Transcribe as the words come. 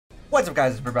What's up,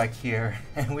 guys? We're back here,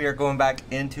 and we are going back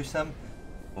into some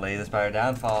Play the Spire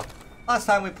Downfall. Last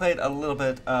time we played a little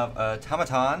bit of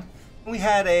Automaton, and we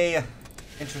had a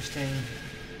interesting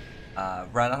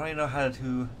run. I don't even know how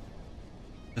to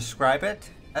describe it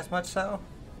as much so.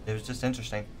 It was just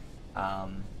interesting.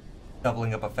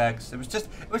 Doubling up effects. It was just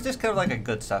kind of like a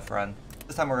good stuff run.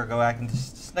 This time we're gonna go back into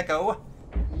Snicko.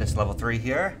 This level 3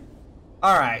 here.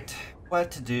 All right,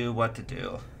 what to do?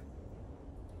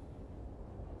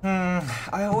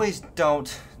 I always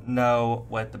don't know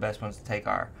what the best ones to take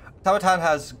are. Automaton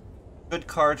has good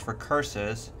cards for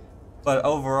curses, but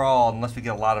overall, unless we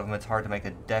get a lot of them, it's hard to make a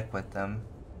deck with them.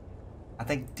 I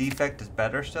think Defect is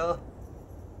better still.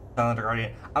 Silent or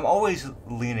Guardian. I'm always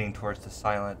leaning towards the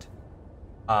Silent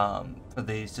for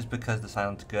these, just because the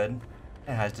Silent's good.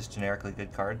 It has just generically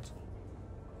good cards.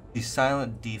 The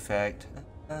Silent Defect.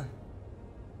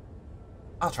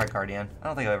 I'll try Guardian. I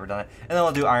don't think I've ever done it. And then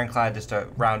we'll do Ironclad just to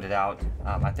round it out.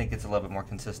 I think it's a little bit more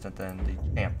consistent than the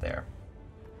champ there.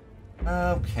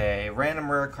 Okay, random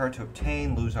rare card to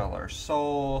obtain, lose all our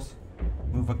souls,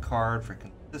 move a card for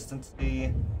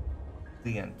consistency,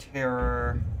 Flee and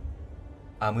Terror.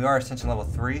 We are Ascension level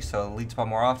 3, so elites spawn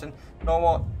more often.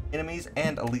 Normal enemies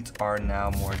and elites are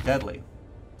now more deadly.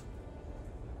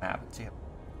 Map, let's see.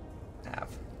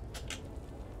 Have.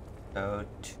 So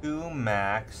 2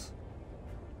 max.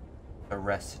 A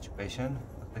rest situation.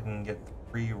 I think we can get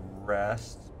 3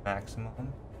 rests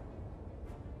maximum.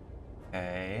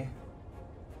 Okay.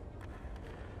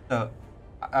 So,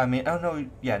 I mean, oh no,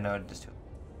 yeah, no, just 2.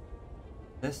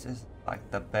 This is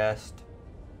like the best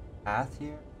path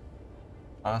here.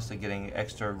 Honestly, getting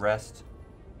extra rest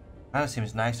kind of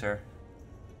seems nicer.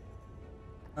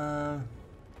 I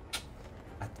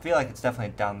feel like it's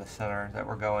definitely down the center that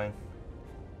we're going.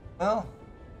 Well,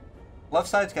 left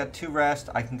side's got 2 rest.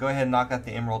 I can go ahead and knock out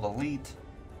the Emerald Elite.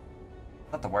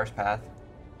 Not the worst path.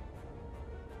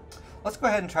 Let's go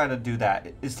ahead and try to do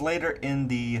that. It's later in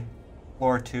the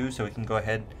floor too, so we can go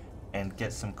ahead and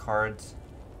get some cards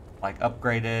like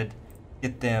upgraded,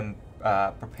 get them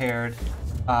prepared.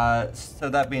 So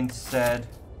that being said,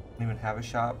 I don't even have a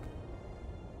shop.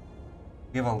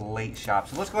 We have a late shop,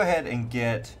 so let's go ahead and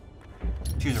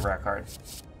choose a rare card.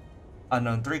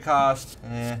 Unknown 3 cost,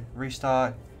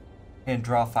 restock. And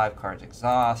draw 5 cards.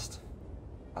 Exhaust.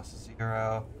 Cost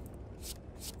 0.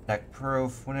 Deck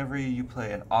proof. Whenever you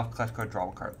play an off-class card, draw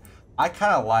 1 card. I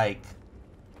kind of like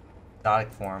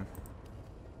exotic form.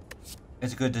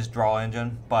 It's a good just draw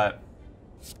engine, but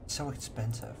it's so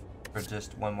expensive for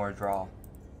just 1 more draw.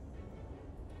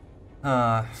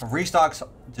 Restock's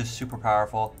just super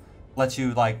powerful. Lets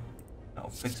you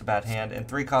fix a bad hand. And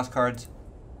 3 cost cards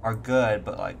are good,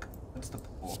 but like, what's the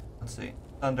pool? Let's see.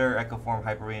 Thunder, Echo Form,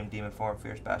 Hyper Beam, Demon Form,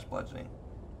 Fierce Bash, Bludgeoning.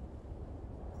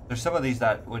 There's some of these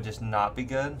that would just not be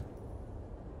good.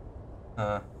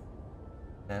 And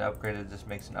upgraded just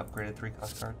makes an upgraded 3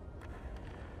 cost card.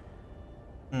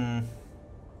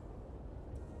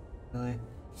 Really?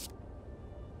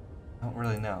 I don't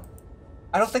really know.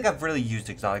 I don't think I've really used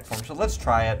Exotic Form, so let's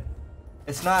try it.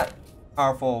 It's not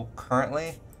powerful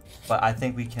currently, but I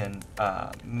think we can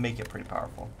make it pretty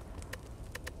powerful.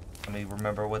 Let me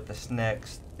remember what this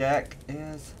next deck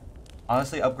is.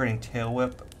 Honestly, upgrading Tail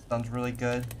Whip sounds really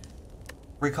good.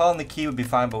 Recalling the key would be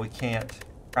fine, but we can't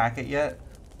crack it yet.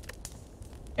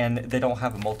 And they don't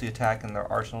have a multi-attack in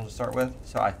their arsenal to start with,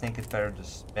 so I think it's better to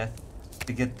Smith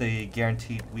to get the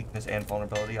guaranteed weakness and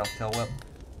vulnerability off Tail Whip.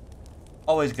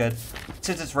 Always good.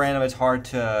 Since it's random, it's hard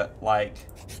to play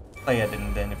it,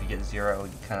 and then if you get 0,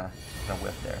 you kind of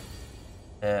whiff there.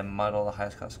 And model the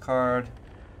highest cost card.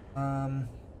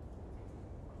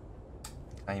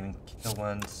 I even kill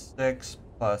 1 6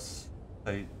 plus,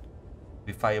 so if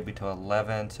you fight you'll be to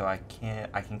 11, so I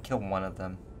can kill 1 of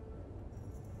them.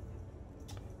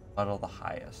 Muddle the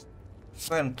highest.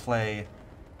 Go ahead and play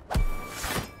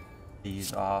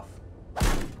these off.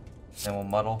 Then we'll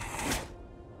muddle.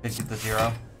 Did get the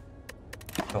 0.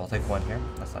 So we'll take 1 here.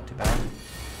 That's not too bad.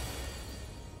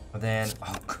 And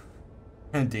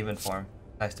then Demon Form.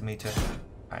 Nice to meet you.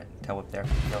 Alright, Tail Whip there.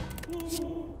 Go.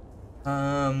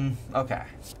 Okay.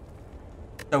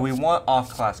 So we want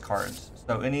off-class cards.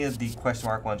 So any of the question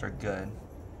mark ones are good.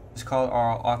 Just call it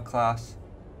our off-class.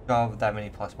 Don't have that many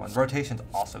 +1s. Rotation's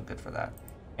also good for that.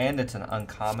 And it's an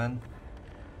uncommon.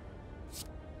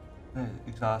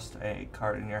 Exhaust a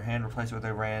card in your hand. Replace it with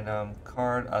a random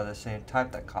card of the same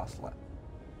type that costs less.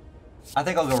 I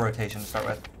think I'll go rotation to start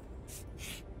with.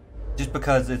 Just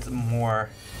because it's more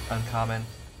uncommon.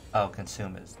 Oh,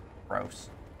 consume is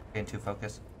gross. Gain 2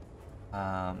 focus.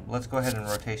 Let's go ahead and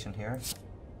rotation here.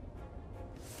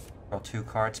 Roll 2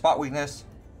 cards. Spot weakness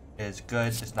is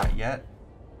good, just not yet.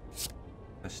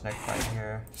 The snake bite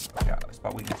here. Okay,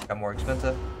 spot weakness got more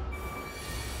expensive.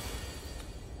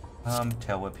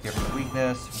 Tail whip here for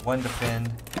weakness. 1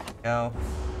 defend. Go.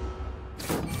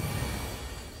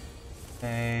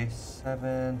 Okay,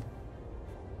 7.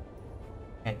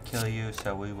 Can't kill you,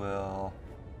 so we will.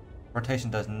 Rotation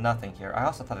does nothing here. I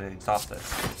also thought it exhausted,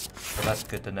 so that's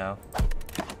good to know.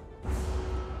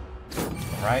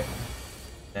 Alright.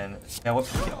 Then tail whip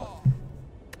for kill.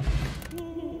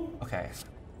 Okay.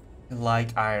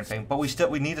 Like Iron Fang, but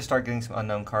we need to start getting some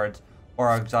unknown cards, or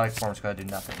our exotic form is going to do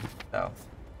nothing. So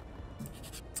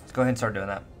let's go ahead and start doing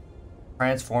that.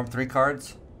 Transform 3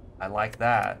 cards. I like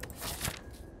that.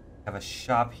 Have a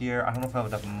shop here. I don't know if I have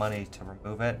enough money to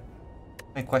remove it. How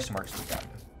many question marks do we got?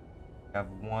 We have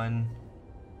one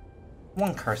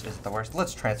curse isn't the worst.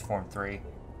 Let's transform 3.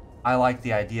 I like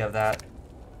the idea of that.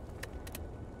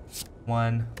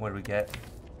 1. What do we get?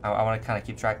 I want to kind of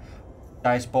keep track.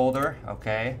 Dice Boulder.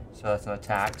 Okay, so that's an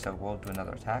attack. So we'll do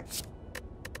another attack.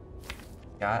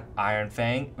 Got Iron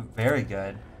Fang. Very good.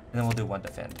 And then we'll do 1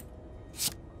 defend.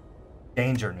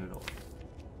 Danger Noodle.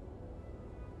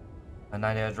 A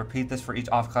 9 damage. Repeat this for each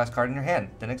off-class card in your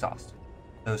hand. Then exhaust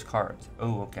those cards.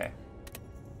 Oh, okay.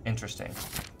 Interesting.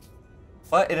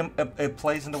 But it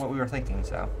plays into what we were thinking,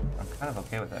 so I'm kind of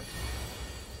okay with it.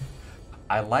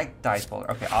 I like Dice Boulder.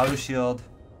 Okay, Auto Shield.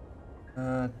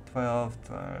 12.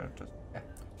 Yeah.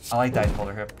 I like Dice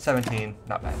Boulder here. 17.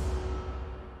 Not bad.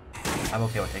 I'm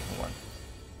okay with taking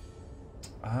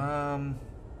 1.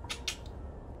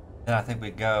 Then I think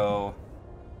we go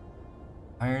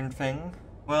Iron Fang.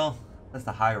 Well, that's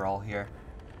the high roll here.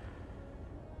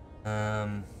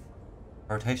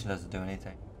 Rotation doesn't do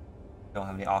anything. Don't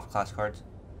have any off-class cards.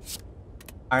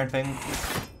 Iron Fang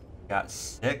got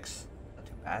 6. Not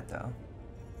too bad though.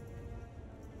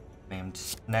 Named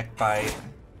Neck Bite.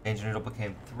 Danger Noodle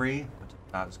became 3, which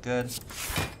is not as good.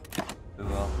 We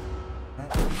will.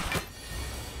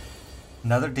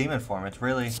 Another demon form. It's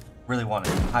really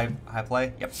wanted. High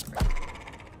play. Yep.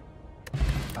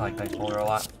 I like Dice Boulder a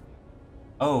lot.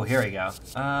 Oh, here we go.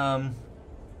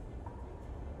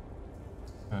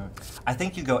 I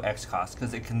think you go X cost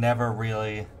because it can never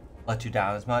really let you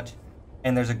down as much.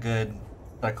 And there's a good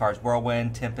set of cards: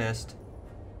 Whirlwind, Tempest,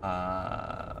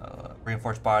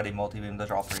 Reinforced Body, Multi-Beam. Those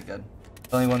are all pretty good.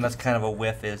 The only one that's kind of a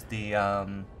whiff is the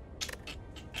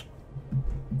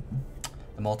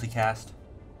Multicast.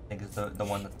 I think is the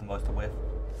one that's the most a whiff.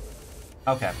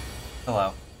 Okay.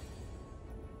 Hello.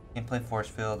 Can't play Force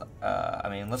Field. I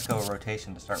mean, let's go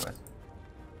rotation to start with.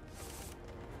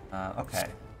 Okay.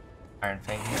 Iron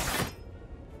Fang here.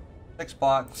 6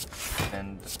 blocks.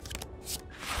 And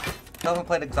still haven't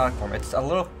played exotic form. It's a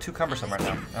little too cumbersome right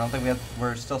now. I don't think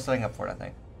we're still setting up for it, I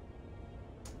think.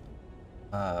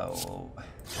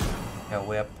 Yeah,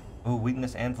 whip. Ooh,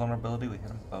 weakness and vulnerability. We hit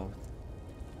them both.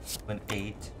 Win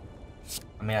 8.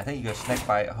 I mean, I think you go Snake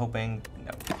Bite, hoping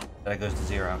that it goes to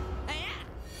 0.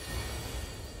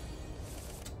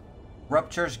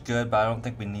 Rupture's good, but I don't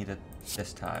think we need it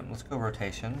this time. Let's go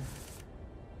rotation.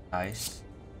 Nice.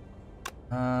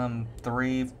 3.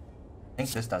 I think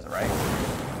this does it, right?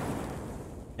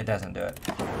 It doesn't do it.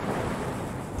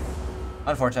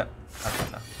 Unfortunate.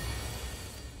 Okay, no.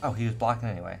 Oh, he was blocking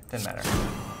anyway. Didn't matter.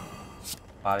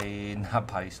 Not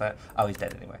body slam. Oh, he's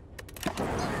dead anyway.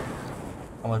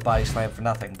 Almost body slam for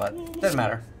nothing, but didn't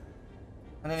matter.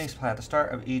 And then he's at the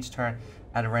start of each turn,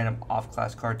 add a random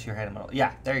off-class card to your hand.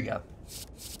 Yeah, there you go.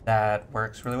 That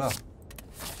works really well.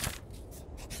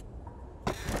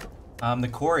 The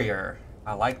Courier.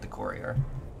 I like the Courier.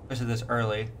 Especially this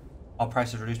early. All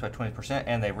prices reduced by 20%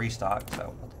 and they restock,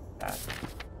 so I'll take that.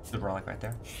 Good relic right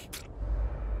there.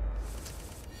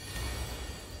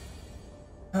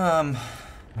 I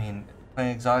mean,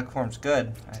 playing exotic form's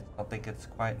good. I don't think it's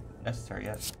quite necessary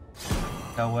yet.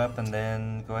 No whip and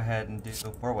then go ahead and do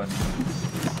Whirlwind.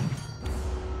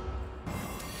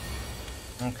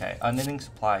 Okay, Unknitting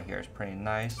Supply here is pretty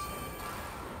nice.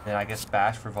 Then I guess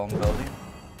Bash for vulnerability.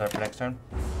 Start for next turn.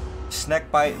 Snake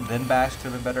Bite, then Bash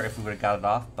could have been better if we would have got it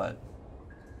off, but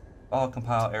all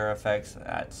compile error effects,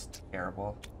 that's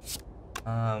terrible.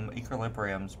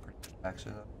 Equilibrium's pretty good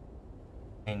actually though.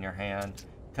 In your hand.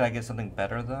 Could I get something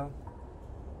better though?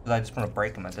 Because I just want to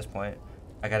break him at this point.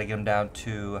 I gotta get him down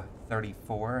to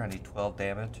 34. I need 12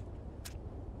 damage.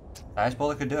 Dice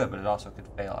Boulder could do it, but it also could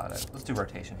fail at it. Let's do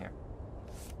rotation here.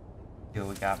 See what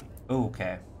we got. Ooh,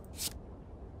 okay.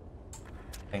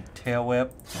 I think Tail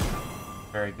Whip.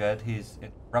 Very good. He's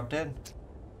interrupted.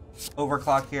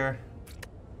 Overclock here.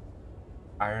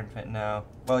 Iron Fang, no.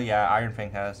 Well, yeah, Iron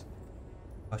Fang has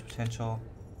most potential.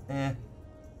 None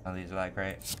of these are that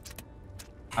great.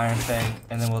 Iron Fang,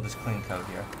 and then we'll just clean code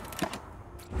here.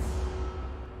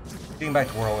 Getting back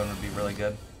to Whirlwind would be really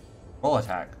good. Roll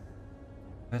attack.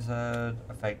 Wizard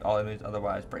affect all enemies,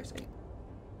 otherwise brace 8.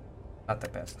 Not the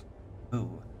best.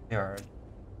 Ooh, they are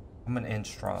coming in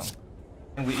strong.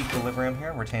 And we equilibrium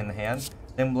here, retain the hand.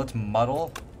 Then let's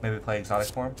muddle, maybe play exotic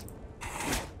form.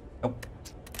 Nope.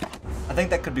 I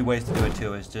think that could be ways to do it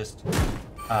too, is just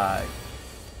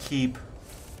keep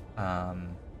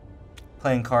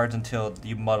playing cards until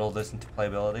you muddle this into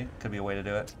playability. Could be a way to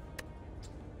do it.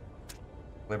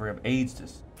 Equilibrium aids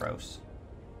this. Gross.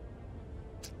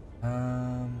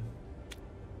 I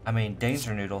mean,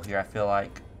 Danger Noodle here, I feel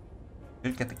like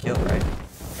should get the kill, right?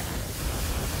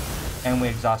 And we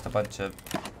exhaust a bunch of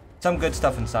some good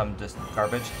stuff and some just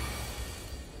garbage.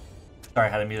 Sorry, I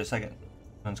had to mute a second.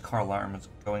 Someone's car alarm is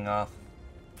going off.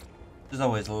 Which is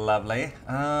always lovely.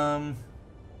 I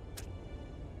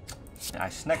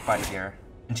Snake Bite here.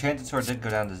 Enchanted Sword did go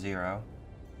down to 0.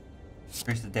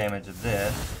 Increase the damage of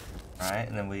this. Alright,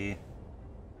 and then we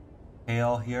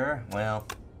Hail here. Well,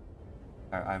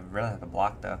 I really have to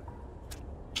block though.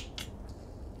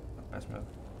 Best move.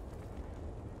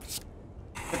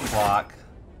 Good block.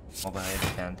 Mobile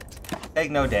aid again. Take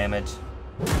no damage.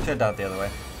 Should have done it the other way.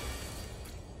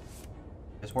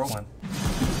 Just Whirlwind.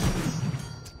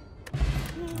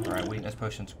 Alright, weakness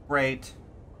potions. Great.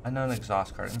 Unknown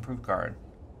exhaust card. Improved guard.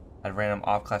 Add random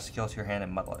off-class skill to your hand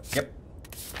and muddle it. Yep.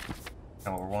 Kind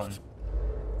of what we're wanting.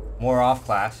 More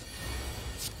off-class.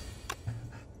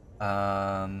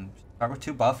 Start with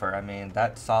 2 buffer. I mean,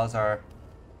 that solves our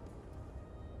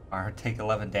take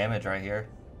 11 damage right here.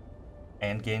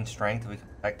 And gain strength if we can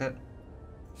protect it.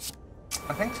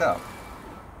 I think so.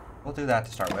 We'll do that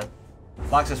to start with.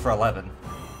 Blocks us for 11.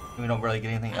 We don't really get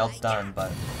anything else done,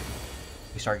 but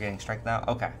we start getting strength now.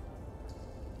 Okay.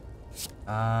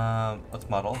 Let's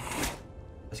muddle.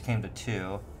 This came to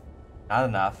 2. Not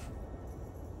enough.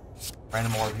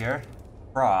 Random orb here.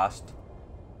 Frost.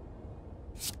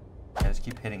 Yeah, just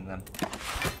keep hitting them.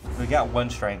 We got 1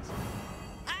 strength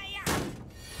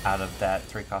out of that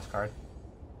 3-cost card.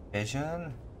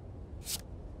 Vision.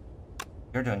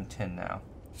 You're doing 10 now.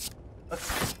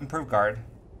 Let's improve guard.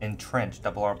 Entrench.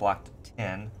 Double our block to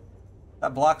 10.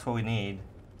 That blocks what we need.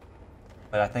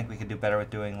 But I think we could do better with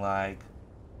doing like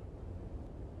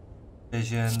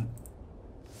Vision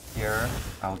here.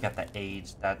 Oh, we got the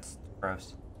age. That's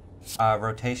gross.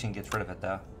 Rotation gets rid of it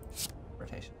though.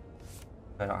 Rotation.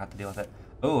 I don't have to deal with it.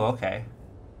 Ooh, okay.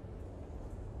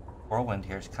 Whirlwind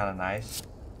here is kind of nice.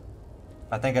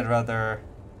 I think I'd rather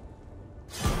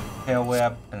Tail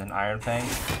Whip and then Iron Fang.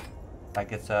 That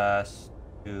gets us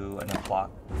to enough block.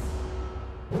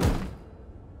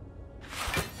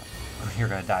 Oh, you're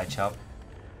gonna die, chump.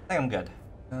 I think I'm good.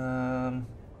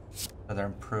 Another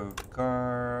improved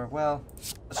guard. Well,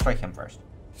 let's strike him first.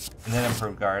 And then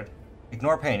improved guard.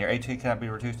 Ignore pain. Your HP cannot be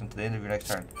reduced until the end of your next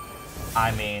turn.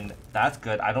 I mean, that's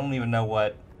good. I don't even know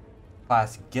what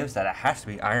class gives that. It has to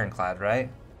be Ironclad, right?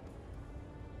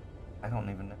 I don't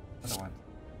even know the other one.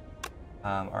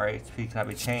 Our HP cannot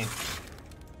be changed.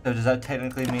 So does that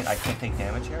technically mean I can't take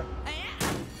damage here?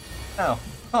 No.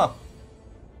 Huh.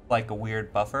 Like a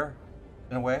weird buffer,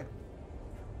 in a way.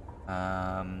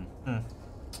 I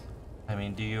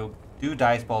mean, do you do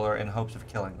Dice Bowler in hopes of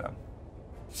killing them?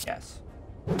 Yes.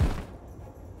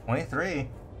 23.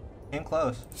 Came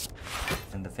close.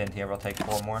 And defend here, we'll take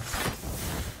 4 more.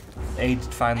 The age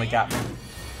finally got me.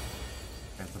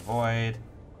 There's the void.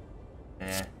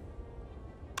 Eh.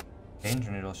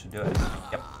 Danger Noodle should do it.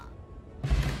 Yep.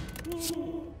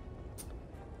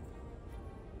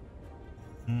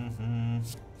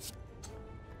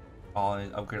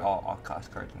 Upgrade all off-class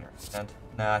cards in your hand.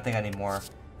 Nah, I think I need more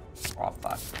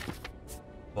off-class.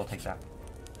 We'll take that.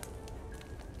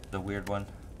 The weird one.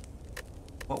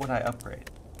 What would I upgrade?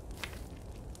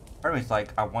 Part of me's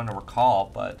like, I want to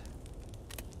recall, but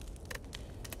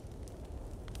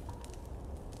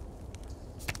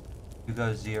you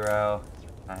go 0.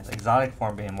 Nice. Exotic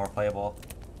form being more playable.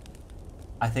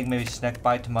 I think maybe Snake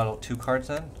Bite to muddle 2 cards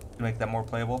in to make that more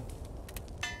playable.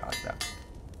 I like that.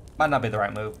 Might not be the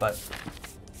right move, but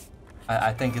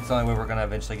I think it's the only way we're gonna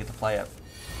eventually get to play it.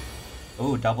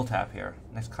 Ooh, double tap here.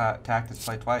 Next attack is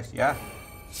play twice. Yeah,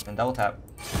 and double tap.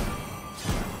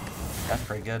 That's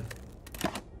pretty good.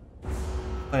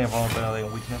 Plenty of vulnerability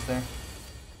and weakness there.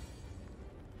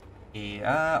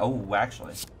 Yeah. Oh,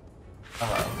 actually.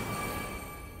 Hello.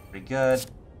 Pretty good.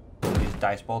 Use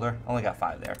Dice Boulder. Only got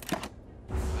 5 there.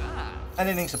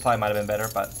 Ending supply might have been better,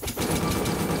 but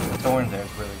the thorns there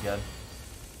is really good.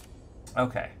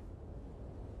 Okay.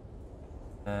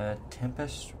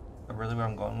 Tempest. Really what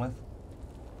I'm going with.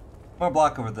 More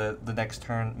block over the next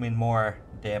turn. I mean, more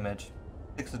damage.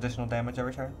 6 additional damage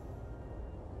every turn.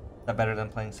 that better than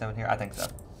playing 7 here? I think so.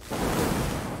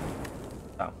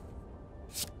 Oh.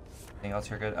 Anything else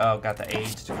here good? Oh, got the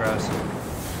aged, gross.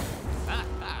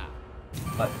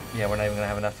 But yeah, we're not even gonna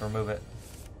have enough to remove it.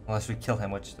 Unless we kill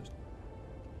him, which there's...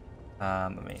 I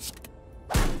mean...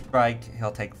 Strike,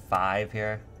 he'll take 5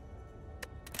 here.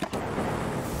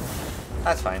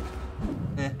 That's fine.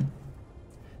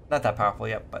 Not that powerful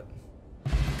yet, but...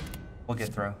 We'll get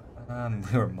through.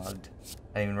 We were mugged.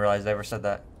 I didn't even realize I ever said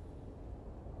that.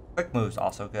 Quick move's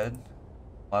also good.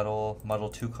 Muddle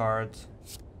 2 cards.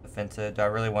 Defensive. Do I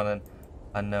really want an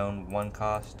unknown 1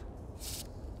 cost?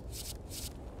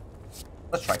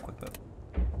 Let's try quick move.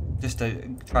 Just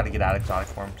to try to get out exotic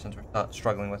form since we're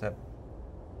struggling with it.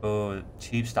 Oh,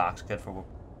 cheap stock's good for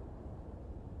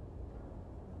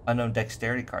unknown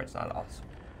dexterity cards. Not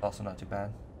also not too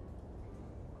bad.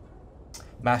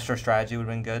 Master strategy would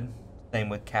have been good. Same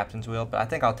with captain's wheel, but I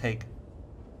think I'll take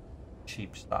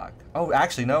cheap stock. Oh,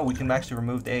 actually no, we can actually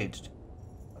remove the aged.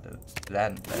 I'll do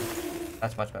that instead.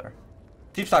 That's much better.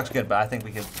 Cheap stock's good, but I think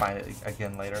we can find it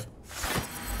again later.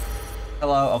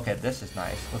 Hello. Okay, this is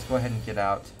nice. Let's go ahead and get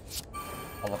out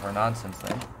all of our nonsense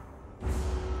then.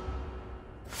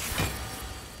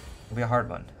 It'll be a hard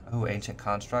one. Ooh, ancient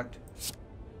construct.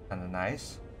 Kind of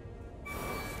nice.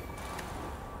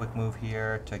 Quick move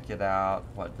here to get out,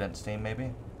 what, vent steam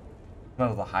maybe?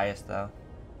 Not the highest though.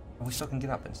 But we still can get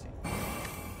out vent steam.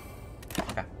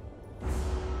 Okay.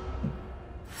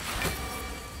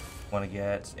 Want to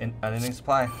get unending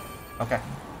supply. Okay.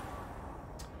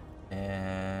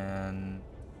 And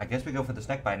I guess we go for the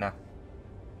snake bite now.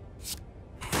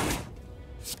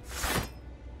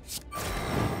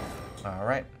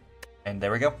 Alright. And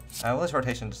there we go. Let's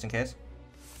rotation just in case.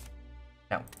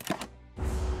 Now.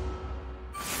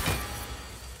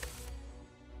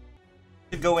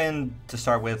 Should go in to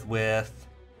start with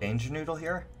Danger Noodle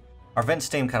here. Our vent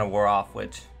steam kind of wore off,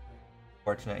 which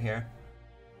fortunate here.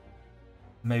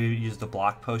 Maybe use the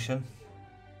block potion.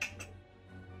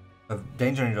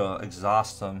 Danger Noodle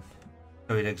exhausts them.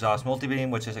 So we'd exhaust multi-beam,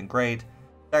 which isn't great.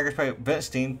 Dagger spray, vent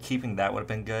steam, keeping that would have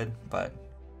been good, but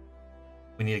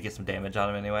we need to get some damage on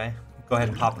him anyway. Go ahead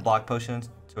and pop the block potions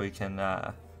so we can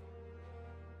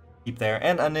keep there.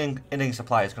 And unending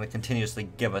supply is going to continuously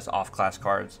give us off-class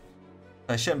cards.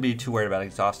 So I shouldn't be too worried about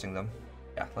exhausting them.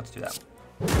 Yeah, let's do that.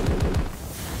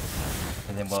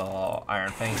 And then we'll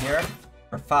Iron Fang here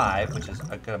for 5, which is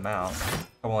a good amount.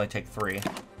 I'll only take 3.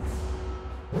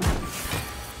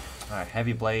 Alright,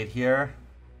 Heavy Blade here.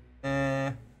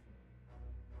 12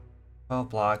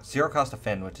 blocks. 0 cost to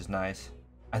Fend, which is nice.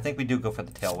 I think we do go for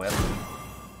the Tail Whip.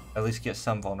 At least get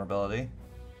some vulnerability.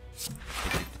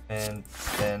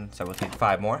 Fend, so we'll take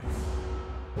 5 more.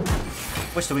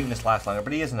 Wish the weakness lasts longer,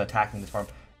 but he isn't attacking this form.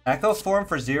 Echo form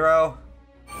for 0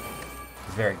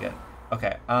 is very good.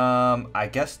 Okay, I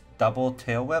guess double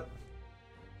Tail Whip.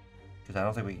 Because I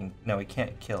don't think we can... No, we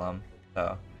can't kill him.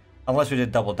 So, unless we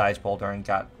did double Dice Boulder and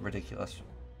got ridiculous.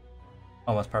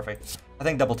 Almost perfect. I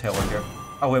think double Tail Whip here.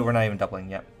 Oh wait, we're not even doubling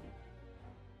yet.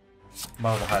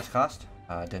 Multiple highest cost.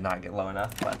 Did not get low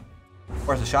enough, but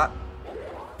worth a shot.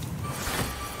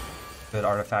 Good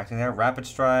artifacting there. Rapid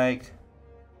Strike.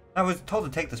 I was told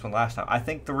to take this one last time. I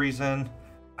think the reason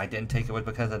I didn't take it was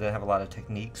because I didn't have a lot of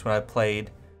techniques when I played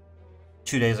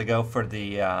 2 days ago for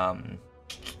the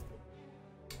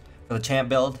champ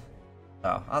build. So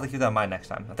I'll have to keep that in mind next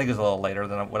time. I think it was a little later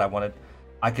than what I wanted.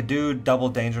 I could do double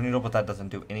Danger Needle, but that doesn't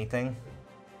do anything.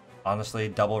 Honestly,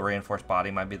 double Reinforced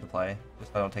Body might be the play,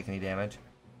 just so I don't take any damage.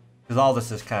 Because all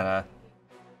this is kind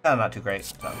of not too great,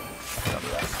 so I think I'll do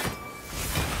that.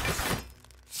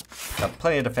 Got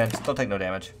plenty of defense, don't take no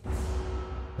damage.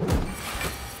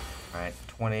 Alright,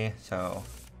 20, so...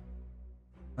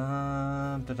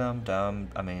 I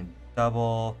mean,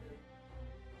 double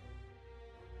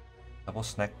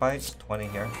Snake Bite, 20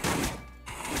 here.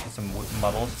 Get some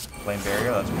muddles, Flame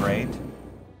Barrier, that's great.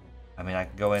 I mean, I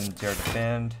could go in 0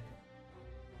 defend.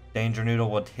 Danger Noodle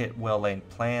would hit well-laid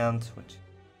plans, which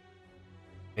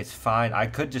is fine. I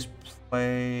could just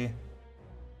play...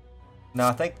 No,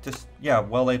 I think just, yeah,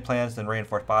 well-laid plans, then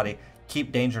Reinforced Body.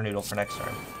 Keep Danger Noodle for next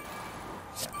turn.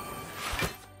 Yeah.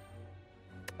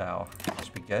 So, that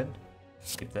should be good.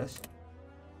 Keep this.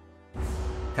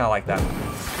 Kind of like that.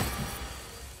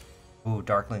 Ooh,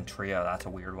 Darkling Trio, that's a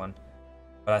weird one.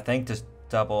 But I think just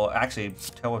double... Actually,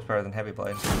 Tail Whip's better than Heavy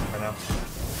Blade right now.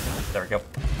 There we go.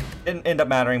 Didn't end up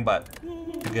mattering, but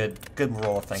good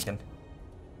roll of thinking.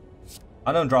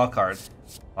 Unknown draw cards.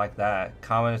 Like that.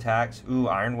 Common attacks. Ooh,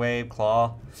 Iron Wave,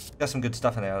 Claw. Got some good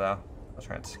stuff in there, though. I'll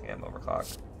try and scam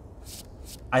Overclock.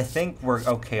 I think we're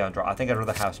okay on draw. I think I'd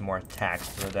rather have some more attacks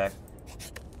to the deck.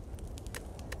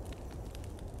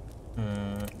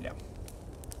 Yeah.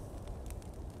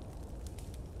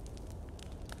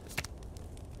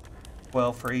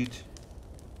 12 for each.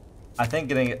 I think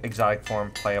getting exotic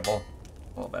form playable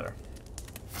a little better.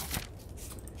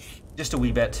 Just a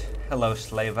wee bit. Hello,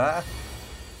 Slava.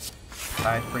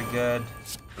 Tide's pretty good.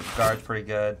 Guard's pretty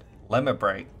good. Limit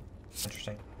break.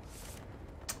 Interesting.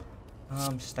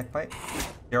 Snake bite.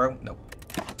 0. Nope.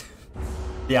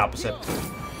 The opposite.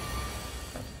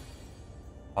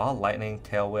 Ball, lightning,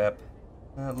 tail whip.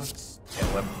 Let's tail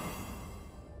whip.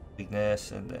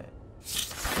 Weakness and then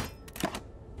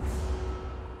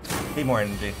need more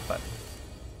energy, but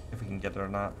if we can get it or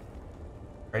not.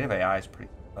 Creative AI is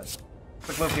pretty good, but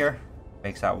quick move here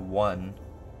makes that 1.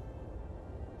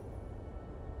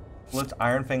 Let's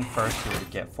Iron Fang first, so we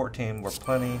get 14. We're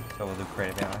plenty, so we'll do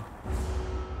creative AI.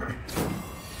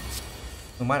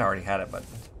 We might already had it, but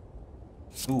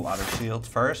ooh, auto shields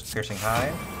first, piercing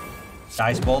high,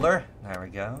 dice boulder. There we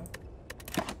go.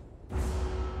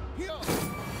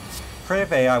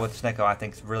 Creative AI with Snecko I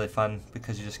think is really fun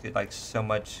because you just get like so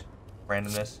much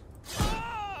randomness.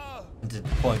 And just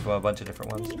pulling from a bunch of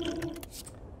different ones.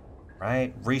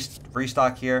 Right,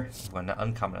 restock here. An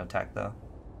uncommon attack though.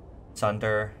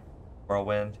 Sunder,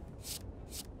 whirlwind,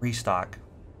 restock.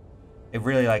 It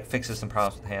really like fixes some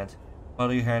problems with hands.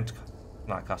 Muddle your hands,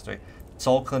 not cost 3.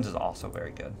 Soul cleanse is also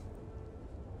very good.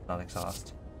 Not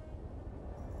exhaust.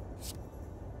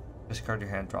 Discard your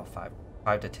hand, draw 5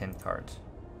 to 10 cards.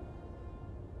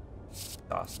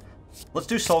 Exhaust. Let's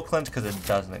do soul cleanse because it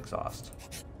doesn't exhaust.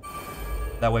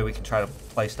 That way we can try to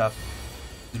play stuff.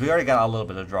 Because we already got a little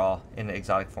bit of draw in the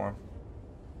exotic form.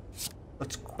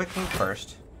 Let's quick move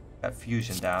first. Got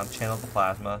fusion down, channel the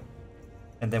plasma,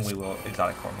 and then we will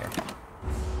exotic form here.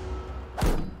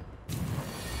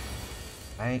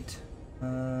 Right.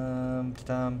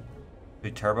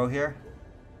 Do turbo here.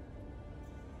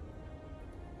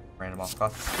 Random off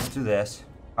cost. Let's do this.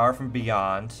 Power from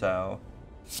beyond, so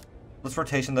let's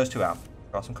rotation those 2 out.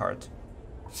 Draw some cards.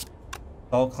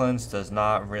 Soul cleanse does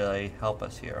not really help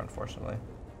us here, unfortunately.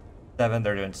 7,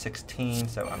 they're doing 16,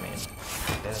 so I mean,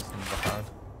 this and fine.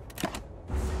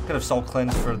 Could have soul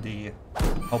cleanse for the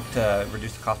hope to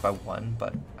reduce the cost by 1,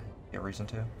 but I see a reason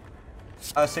to.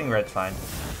 Seeing red's fine.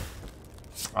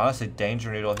 Honestly,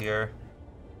 danger noodle here.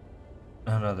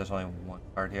 Oh no, there's only 1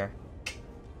 card here.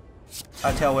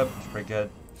 Tail whip is pretty good.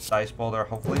 Dice boulder,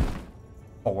 hopefully.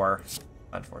 4,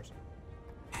 unfortunately.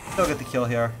 Still get the kill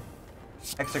here.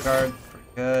 Extra guard, pretty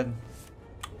good.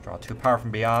 Draw 2 power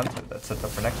from beyond, so that sets up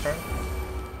for next turn.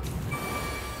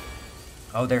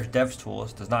 Oh, there's Dev's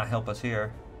Tools. Does not help us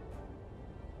here.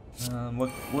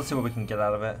 Let's see what we can get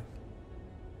out of it.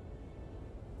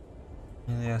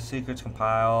 Yeah, secrets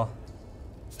compile.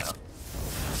 No.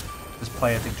 Just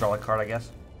play it to draw a card, I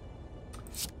guess.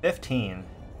 15.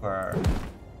 We're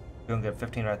doing good.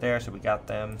 15 right there, so we got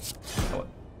them. Oh,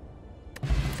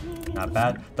 not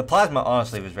bad. The plasma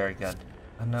honestly was very good.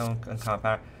 Unknown, uncommon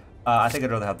power. I think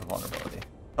I'd rather have the vulnerability.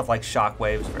 Stuff like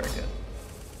shockwaves, very good.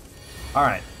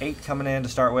 Alright, 8 coming in to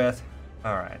start with.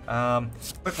 Alright,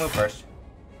 quick move first.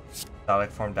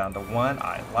 Exotic form down to 1.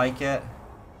 I like it.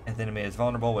 And the enemy is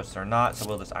vulnerable, which they're not, so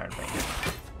we'll just Iron Fang.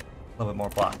 A little bit more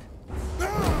block.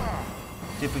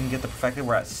 See if we can get the perfected.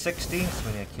 We're at 60, so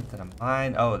we need to keep that in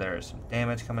mind. Oh, there's some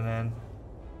damage coming in.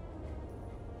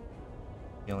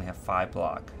 You only have 5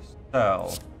 block.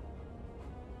 So,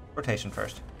 rotation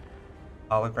first.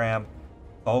 Hologram.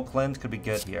 Soul cleanse could be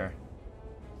good here.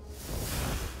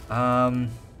 I don't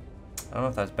know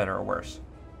if that's better or worse.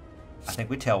 I think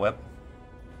we tail whip.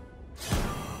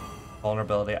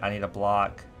 Vulnerability. I need a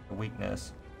block. A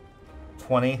weakness.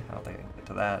 20. I don't think I can get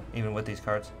to that, even with these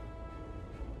cards.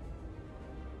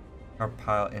 Card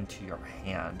pile into your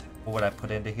hand. What would I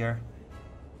put into here?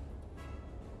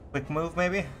 Quick move,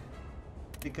 maybe?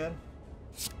 Be good.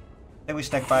 Then we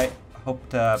snake bite. Hope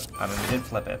to. I mean, we did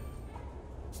flip it.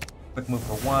 Quick move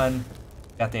for 1.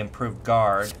 Got the improved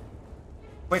guard.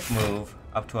 Quick move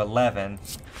up to 11.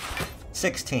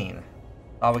 16.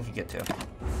 All we could get to.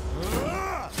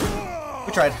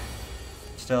 We tried.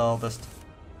 Still just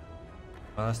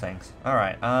one of those things.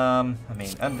 Alright, I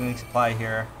mean, underneath supply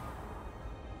here.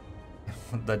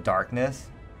 The darkness.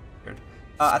 Weird.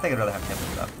 I think I'd rather have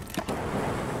Tempest up.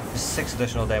 Just 6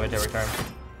 additional damage every turn.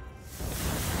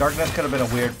 Darkness could have been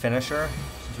a weird finisher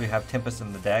since we have Tempest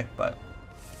in the deck, but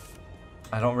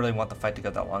I don't really want the fight to go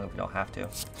that long if we don't have to.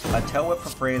 Tail whip for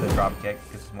free, the drop kick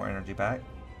gives us more energy back.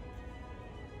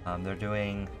 They're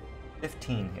doing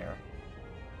 15 here.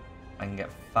 I can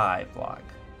get 5 block.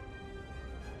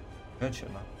 Good,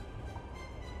 shouldn't I?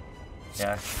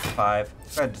 Yeah, 5.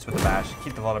 Let's go ahead just with the bash.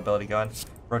 Keep the vulnerability going.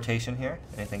 Rotation here.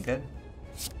 Anything good?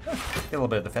 Get a little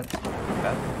bit of defense. Not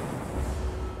bad.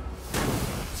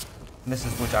 And this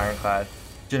is which Ironclad.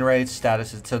 Generates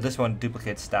statuses. So this one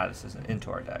duplicates statuses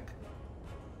into our deck.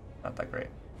 Not that great.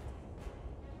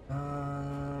 I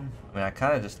mean, I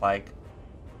kind of just like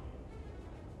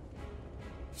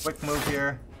quick move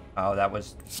here. Oh, that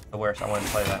was the worst. I wanted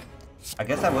to play that. I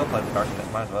guess I will play the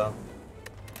Darkness. Might as well.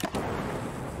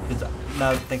 Because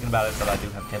now thinking about it, that I do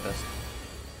have Tempest.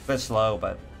 A bit slow,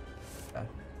 but yeah.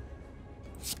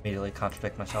 Immediately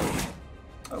contradict myself.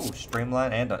 Oh,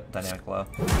 Streamline and Dynamic Blow.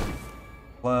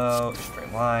 Blow,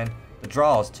 Streamline. The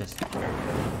draw is just very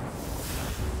good.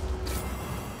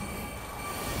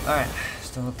 Alright,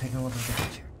 still taking a little bit of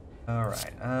damage here.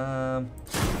 Alright,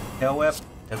 Tail Whip,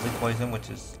 Deadly Poison,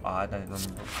 which is odd. I didn't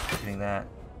remember getting that.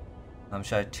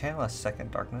 Should I channel a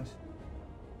second Darkness?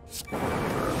 Okay.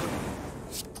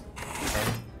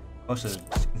 Mostly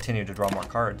continue to draw more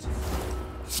cards. And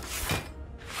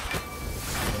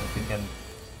if we can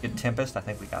get Tempest, I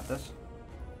think we got this.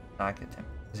 Not get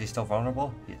Tempest. Is he still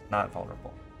vulnerable? He's not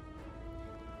vulnerable.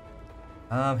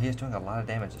 He is doing a lot of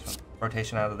damage this one.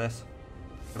 Rotation out of this.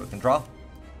 So we can draw.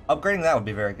 Upgrading that would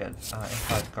be very good.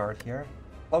 Inside guard here.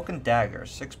 Cloak and Dagger.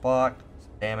 6 block.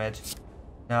 Damage.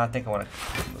 No, I think I want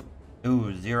to...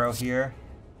 Ooh, 0 here.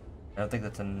 I don't think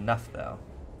that's enough, though.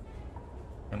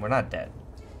 And we're not dead.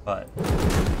 But...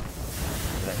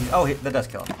 that does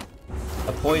kill him.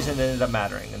 The poison ended up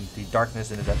mattering, and the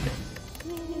darkness ended up hitting.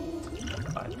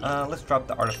 Fine. Let's drop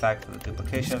the artifact for the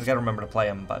duplication. I gotta remember to play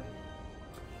him, but...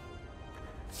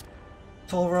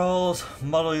 Soul rolls.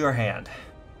 Muddle your hand.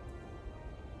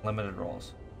 Limited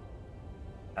rolls.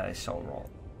 Add a soul roll.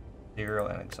 0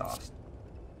 and exhaust.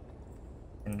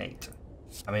 Innate.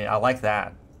 I mean, I like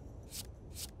that.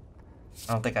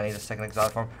 I don't think I need a second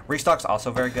exotic form. Restock's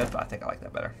also very good, but I think I like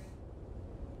that better.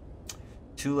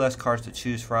 2 less cards to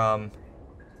choose from.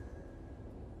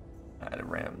 Add a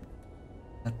ram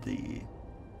at the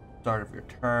start of your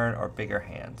turn or bigger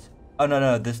hands. Oh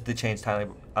no, this they changed tiny.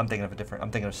 I'm thinking of a different. I'm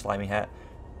thinking of Slimy Hat.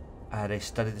 Add a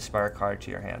Study the Spire card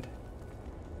to your hand.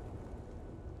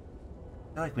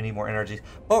 I feel like we need more energies,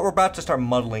 but we're about to start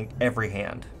muddling every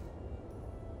hand.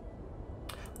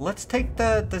 Let's take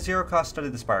the 0 cost Study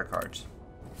the Spire cards.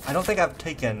 I don't think I've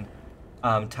taken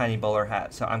Tiny Bowler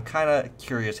Hat, so I'm kind of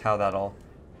curious how that'll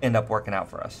end up working out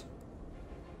for us.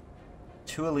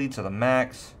 2 elites are the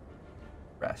max.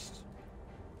 Rest.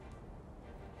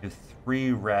 Do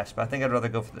 3 rest, but I think I'd rather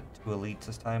go for the 2 elites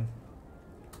this time.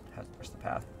 Has to push the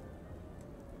path.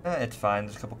 It's fine.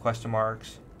 There's a couple question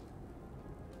marks.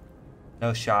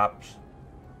 No shops.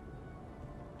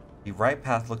 The right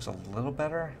path looks a little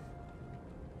better,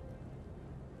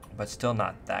 but still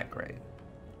not that great.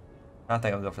 I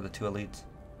think I'll go for the 2 elites.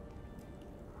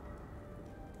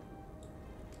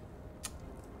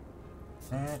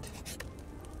 That.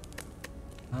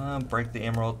 Break the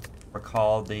emerald.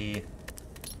 Recall the.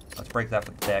 Let's break that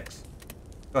for the decks.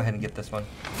 Go ahead and get this one.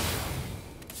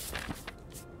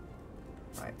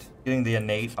 Right. Getting the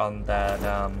innate on that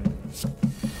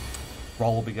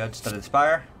roll will be good. Study the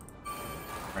Spire.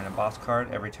 Random boss card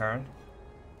every turn.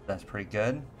 That's pretty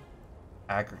good.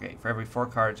 Aggregate. For every 4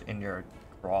 cards in your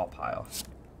draw pile.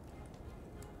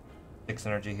 6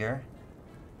 energy here.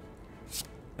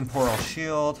 Temporal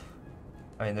Shield.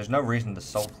 I mean, there's no reason to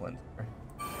Soul Cleanse here.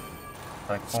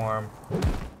 Exotic Form.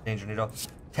 Danger Needle.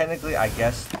 Technically, I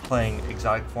guess playing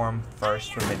Exotic Form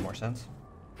first would make more sense.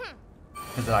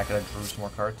 Because then I could have drew some more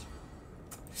cards.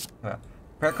 Yeah.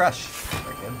 Prayer Crush.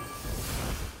 Very good.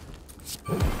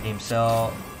 Beam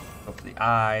Cell. Go for the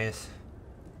eyes.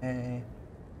 Okay.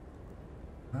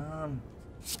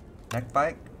 Neck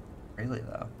Bite? Really,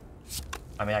 though?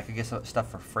 I mean, I could get some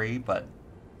stuff for free, but...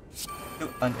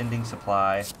 Unending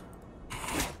Supply.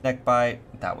 Neck Bite.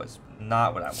 That was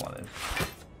not what I wanted.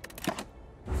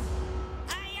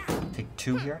 Take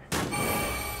 2 here.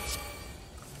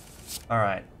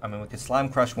 Alright. I mean, we could Slime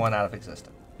Crush 1 out of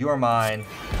existence. You are mine.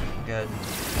 Good.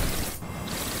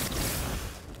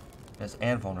 There's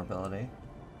and vulnerability.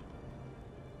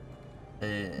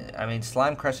 I mean,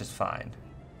 Slime Crush is fine.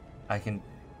 I can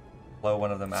blow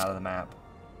one of them out of the map.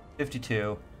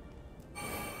 52.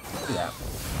 Do that.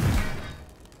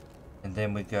 And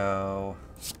then we go...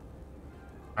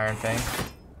 Iron Fang.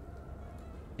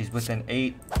 He's within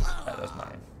 8. That was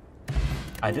mine.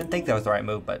 I didn't think that was the right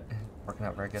move, but working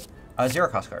out very good. 0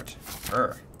 cost cards.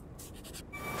 Sure.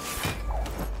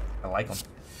 I like them.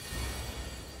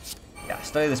 Yeah,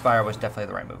 Study the Spire was definitely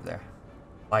the right move there.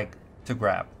 Like, to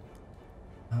grab.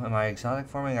 Am I exotic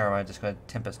forming, or am I just going to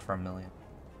Tempest for 1 million?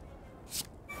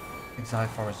 Exotic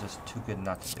form is just too good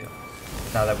not to do.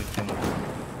 Now that we can,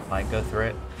 like, go through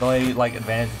it. The only, like,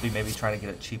 advantage would be maybe trying to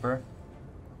get it cheaper.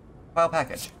 File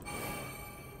package.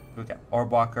 Here we go.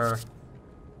 Orb Walker.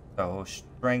 So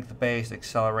strength base,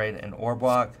 accelerate, and ore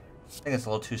block. I think it's a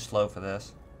little too slow for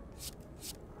this.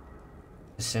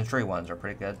 The century ones are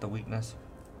pretty good, the weakness.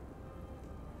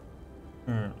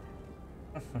 I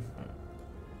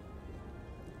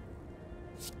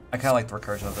kind of like the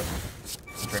recursion of this.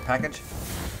 Century package.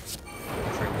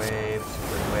 Century wave,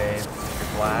 century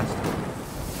blast.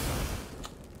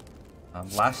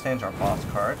 Last Stand's our boss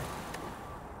card.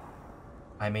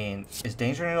 I mean, is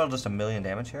Danger Needle just 1,000,000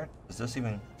 damage here? Does this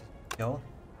even kill?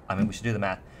 I mean, we should do the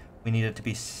math. We need it to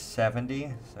be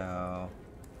 70, so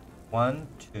 1,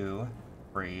 2,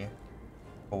 3,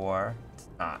 4. It's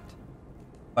not.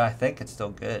 But I think it's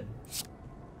still good.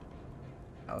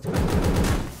 Now let's go.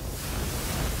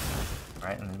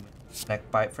 Alright, and then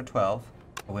neck bite for 12.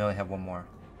 But we only have one more.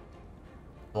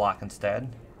 Block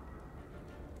instead.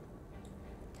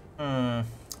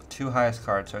 2 highest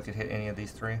cards, so I could hit any of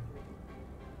these 3.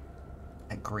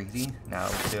 And greedy? No,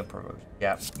 let's do a promotion.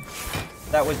 Yeah.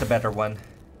 That was the better one.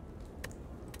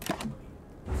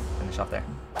 Finish off there.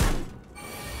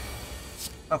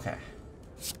 Okay.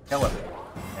 Kill it.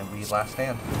 And we last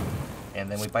stand. And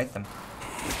then we bite them.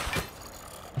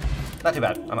 Not too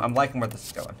bad. I'm liking where this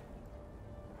is going.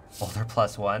 Boulder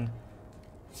 +1.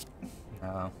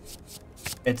 No.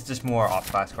 It's just more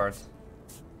off-class cards.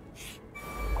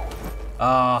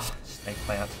 Ah, Snake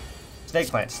Plant. Snake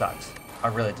Plant sucks. I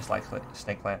really dislike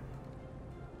Snake Plant.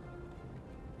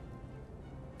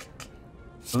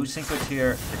 Boot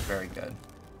Syncotier is very good.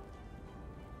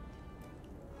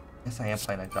 I guess I am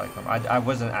playing Exotic Form. I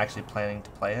wasn't actually planning to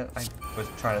play it. I was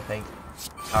trying to think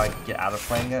how I could get out of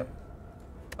playing it,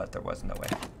 but there was no way.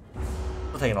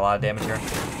 We're taking a lot of damage here.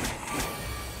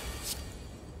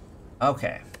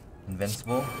 Okay.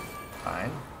 Invincible.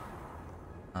 Fine.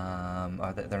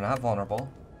 They're not vulnerable.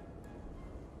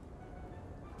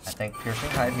 I think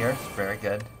Piercing Hide here is very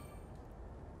good.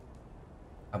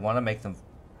 I want to make them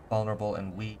vulnerable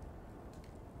and weak.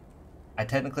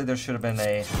 There should have been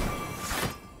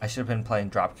I should have been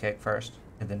playing Dropkick first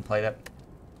and then played it.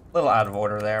 A little out of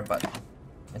order there, but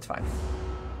it's fine.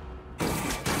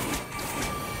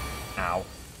 Ow.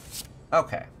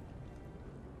 Okay.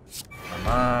 Never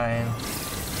mind.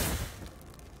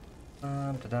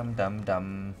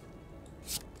 Dum-dum-dum-dum.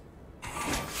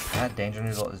 That Danger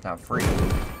Noodle is not free.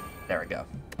 There we go.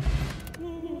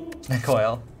 Snack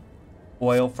Oil.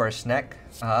 Oil for a snack.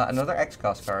 Another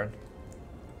X-Cost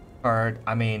card.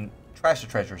 I mean, Trash to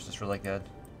Treasures is really good.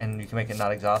 And you can make it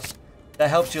not exhaust. That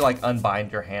helps you, like,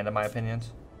 unbind your hand, in my opinion.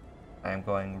 I am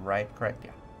going right, correct?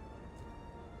 Yeah.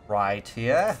 Right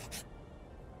here.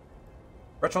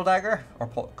 Ritual Dagger or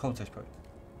Cultist Potion?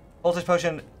 Cultist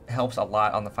Potion helps a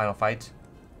lot on the final fight.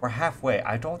 We're halfway.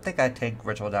 I don't think I take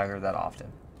Ritual Dagger that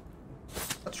often.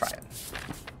 Let's try it.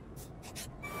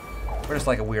 We're just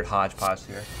like a weird hodgepodge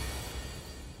here.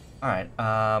 Alright,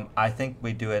 I think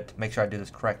we do it, make sure I do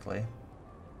this correctly.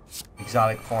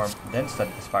 Exotic form, then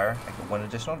study the Spire. I get 1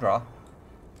 additional draw.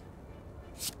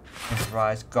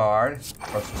 Improvise guard.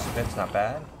 Roasted Spit's not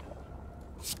bad.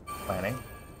 Planning.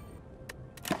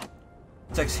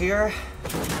 6 here.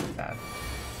 Bad.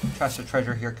 Trash to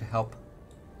Treasure here could help.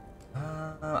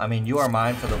 I mean, You Are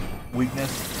Mine for the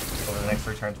weakness over the next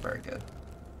 3 turns. Very good.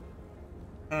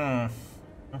 Not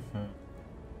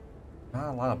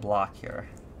a lot of block here.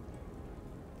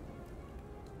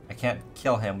 I can't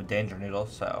kill him with Danger Noodle,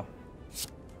 so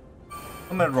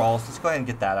limited rolls. Let's go ahead and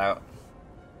get that out.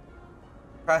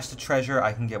 Trash to Treasure,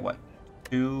 I can get what?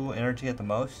 2 energy at the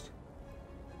most.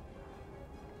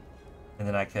 And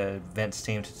then I could vent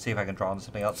Steam to see if I can draw into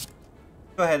something else.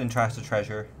 Go ahead and Trash to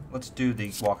Treasure. Let's do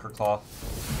the Walker Claw.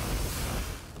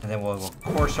 And then we'll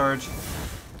Core Surge.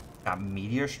 Got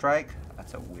Meteor Strike.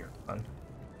 That's a weird one.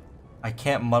 I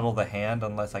can't muddle the hand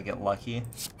unless I get lucky.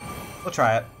 We'll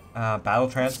try it. Battle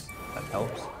Trance. That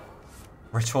helps.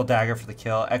 Ritual Dagger for the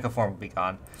kill. Echo Form will be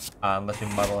gone. Unless we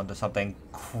muddle into something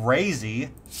crazy.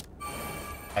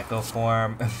 Echo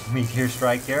Form. Meteor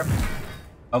Strike here.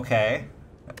 Okay.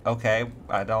 Okay.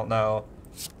 I don't know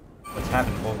what's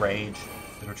happening. We'll Rage.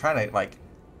 Because we're trying to, like,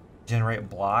 generate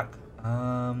block.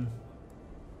 I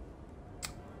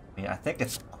mean, I think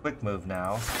it's quick move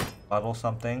now. Muddle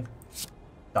something.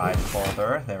 Dive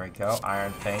Boulder. There we go.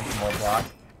 Iron Fang. More block.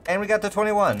 And we got to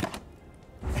 21.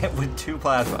 With 2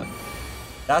 plasma.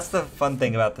 That's the fun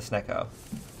thing about the Snecko.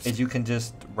 Is you can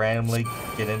just randomly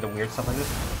get into weird stuff like this.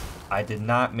 I did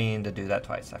not mean to do that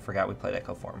twice. I forgot we played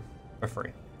Echo Form. For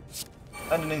free.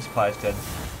 Unending Supply is good.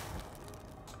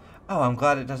 Oh, I'm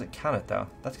glad it doesn't count it though.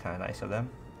 That's kind of nice of them.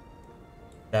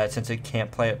 That since it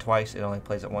can't play it twice, it only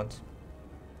plays it once.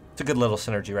 It's a good little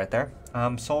synergy right there.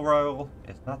 Soul Royal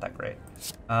is not that great.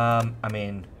 I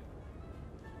mean,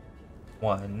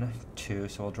 1, 2,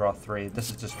 so we'll draw 3. This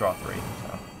is just draw 3,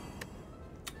 so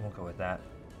we'll go with that.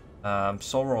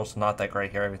 Soul Roll's not that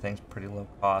great here. Everything's pretty low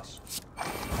cost.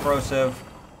 Corrosive.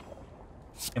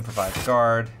 Improvised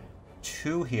Guard.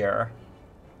 2 here.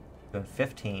 Doing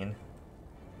 15.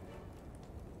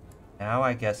 Now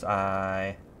I guess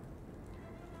I...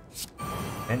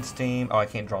 Vent Steam. Oh, I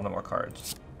can't draw no more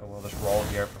cards. So we'll just roll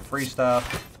here for free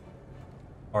stuff.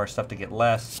 Or stuff to get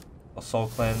less. We'll Soul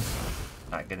Cleanse.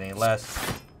 Not get any less.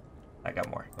 I got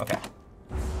more. Okay.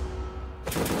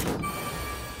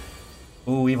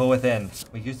 Ooh, Evil Within.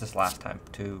 We used this last time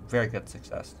to very good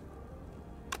success.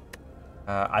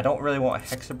 I don't really want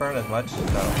Hexaburn as much, so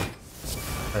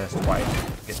this twice.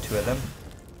 Get 2 of them.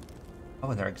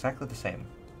 Oh, and they're exactly the same.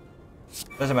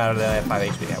 Doesn't matter that I have 5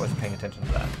 HP. I wasn't paying attention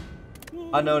to that.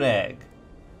 Unknown Egg.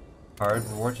 Card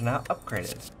rewards are now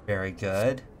upgraded. Very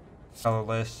good.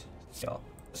 Colorless. Skill.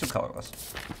 Let's do colorless.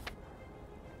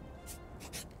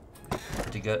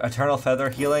 Pretty good. Eternal Feather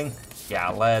healing. Yeah,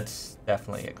 let's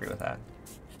definitely agree with that.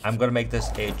 I'm going to make this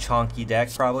a chonky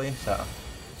deck probably, so.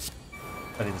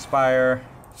 Study the Spire.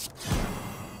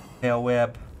 Tail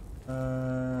Whip.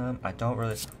 I don't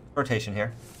really... Rotation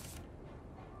here.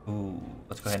 Ooh,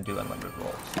 let's go ahead and do unlimited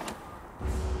rolls.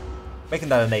 Making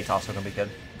that an 8 also going to be good.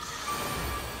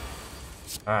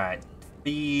 Alright.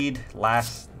 Speed.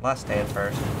 Last stand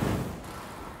first.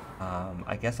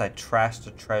 I guess I trashed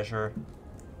a treasure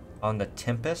on the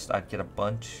Tempest. I'd get a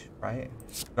bunch, right?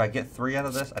 Do I get 3 out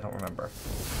of this? I don't remember.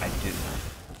 I do.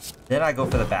 Then I go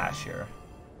for the Bash here.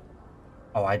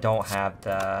 Oh, I don't have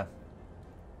the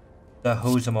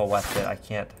Hosimo weapon. I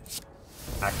can't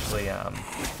actually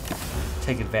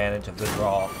take advantage of the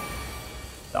draw,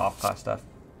 the off-class stuff.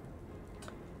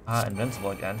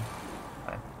 Invincible again.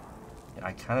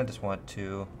 I kind of just want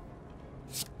to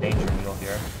Danger Needle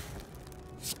here.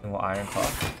 And we'll Iron Claw.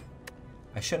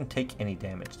 I shouldn't take any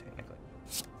damage, technically.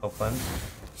 Full Cleanse.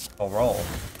 Full Roll.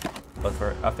 Both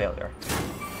for a failure.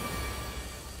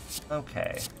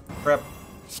 Okay. Prep.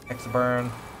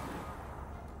 Hexaburn.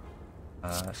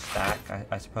 Stack,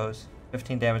 I suppose.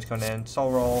 15 damage going in.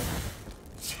 Soul Roll.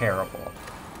 Terrible.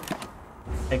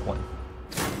 Take 1.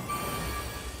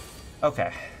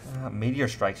 Okay. Meteor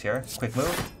Strikes here. Quick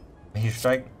move. Meteor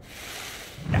Strike.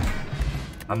 Yeah.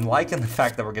 I'm liking the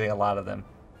fact that we're getting a lot of them.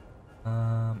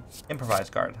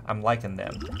 Improvised Guard. I'm liking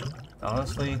them.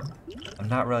 Honestly, I'm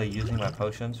not really using my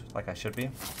potions like I should be.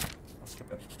 I'll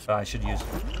skip it. But I should use...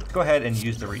 Let's go ahead and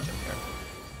use the regen here.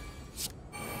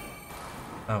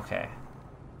 Okay.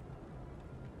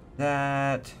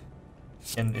 That...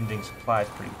 Ending supply is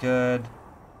pretty good.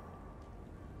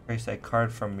 Trace a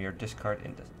card from your discard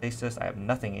into stasis. I have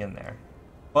nothing in there.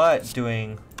 But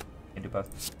doing... I can do both.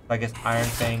 So I guess Iron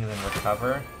Fang and then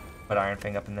recover. Put Iron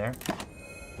Fang up in there.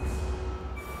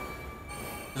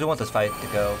 Because we want this fight to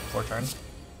go 4 turns,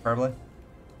 preferably.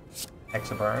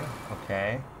 Hexaburn,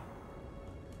 okay.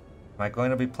 Am I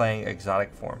going to be playing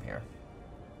exotic form here?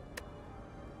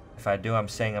 If I do, I'm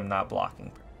saying I'm not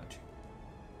blocking pretty much.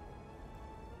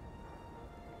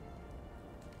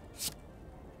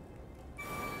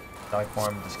 Exotic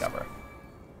form, discover.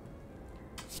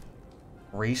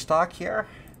 Restock here?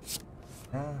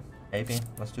 Maybe.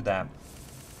 Let's do that.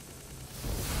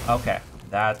 Okay,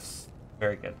 that's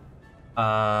very good.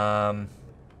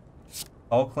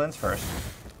 Soul Cleanse first.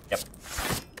 Yep.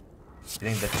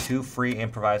 Getting the 2 free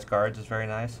improvised guards is very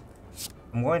nice.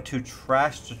 I'm going to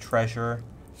trash the treasure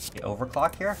the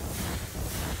overclock here,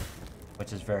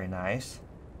 which is very nice.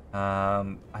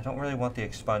 I don't really want the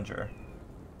expunger.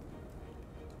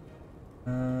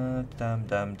 I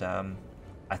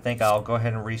think I'll go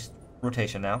ahead and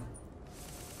rotation now.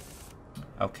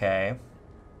 Okay.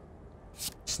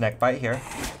 Snake Bite here.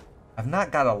 I've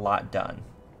not got a lot done.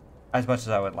 As much as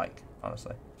I would like,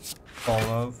 honestly. Full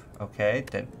move. Okay.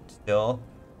 Still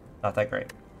not that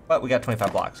great. But we got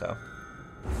 25 blocks, so.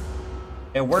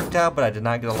 It worked out, but I did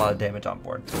not get a lot of damage on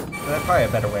board. So that's probably a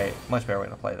better way, much better way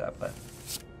to play that, but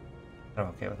I'm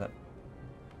okay with it.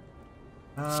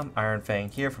 Iron Fang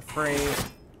here for free.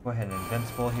 Go ahead and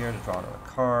Invincible here to draw another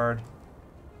card.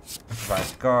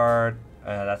 Improvised Guard.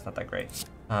 That's not that great.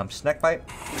 Snake Bite.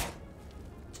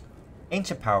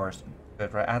 Ancient Powers.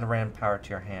 Good, right? Add a random power to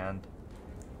your hand.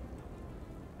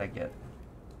 I get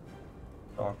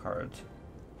all cards.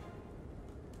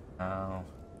 Now,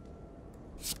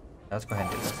 let's go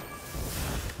ahead and do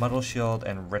this. Muddle Shield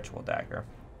and Ritual Dagger.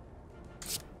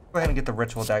 Go ahead and get the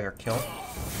Ritual Dagger kill.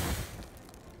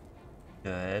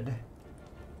 Good.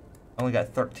 Only got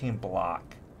 13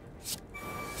 block.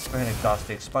 Go ahead and exhaust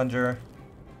the expunger.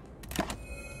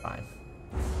 Fine.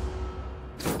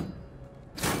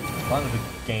 As long as we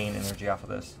gain energy off of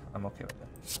this. I'm okay with it.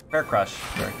 Fair Crush,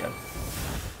 very good.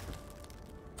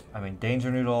 I mean,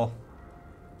 Danger Noodle,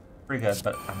 pretty good,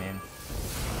 but I mean,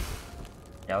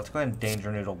 yeah, let's go ahead and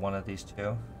Danger Noodle one of these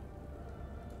two.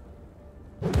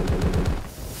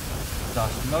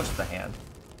 Exhaust most of the hand.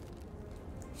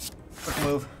 Quick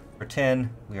move for 10.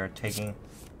 We are taking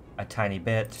a tiny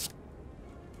bit.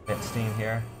 Bit steam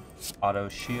here. Auto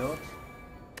shield.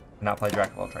 Not play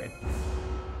Dracula trade.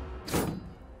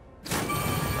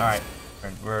 All right,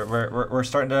 we're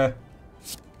starting to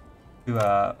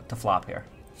flop here.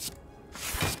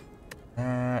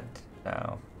 That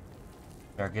no,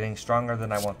 they're getting stronger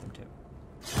than I want them to.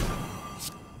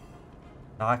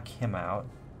 Knock him out.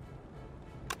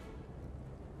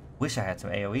 Wish I had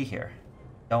some AOE here.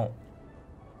 Don't.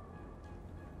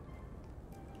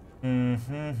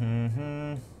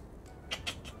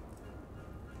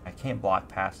 I can't block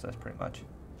past this pretty much.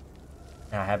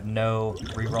 And I have no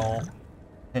reroll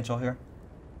potential here.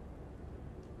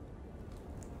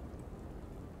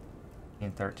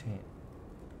 Gain 13.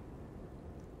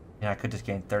 Yeah, I could just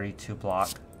gain 32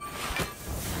 block,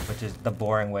 which is the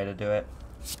boring way to do it.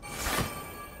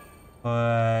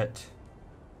 But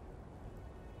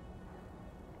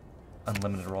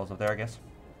unlimited rolls up there, I guess.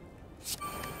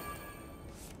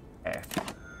 Okay.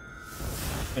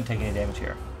 Shouldn't take any damage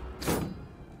here.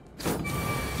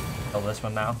 Kill this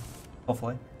one now,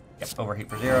 hopefully. Yep, overheat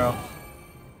for 0.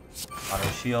 Auto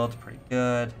shield, pretty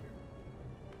good.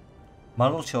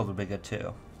 Muddle shield would be good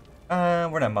too.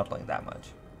 We're not muddling that much.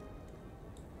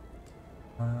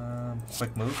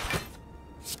 Quick move.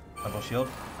 Muddle shield,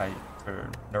 for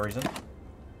no reason.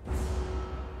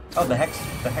 Oh, the hex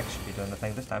should be doing the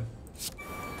thing this time.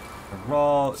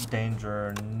 Roll,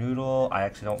 Danger Noodle. I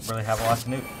actually don't really have a lot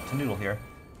to noodle here.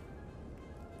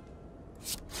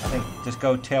 I think just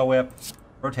go Tail Whip,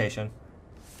 Rotation.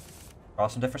 Draw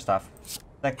some different stuff.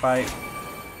 Neck Bite,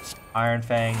 Iron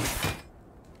Fang.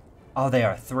 Oh, they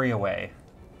are 3 away.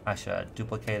 I should have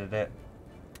duplicated it.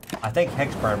 I think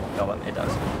Hex Burn will kill them. It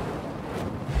does.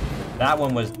 That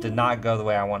one did not go the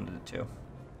way I wanted it to.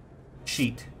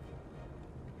 Cheat.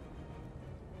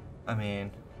 I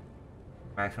mean,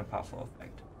 maximum possible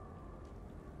effect.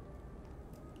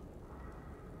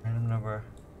 Random number.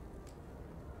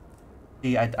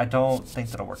 See, I don't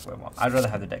think that'll work very well. I'd rather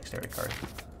have the Dexterity card.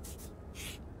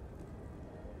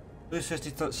 Lose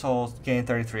 50 souls, gain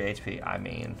 33 HP. I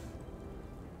mean,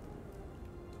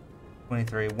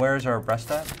 23. Where's our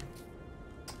breast at?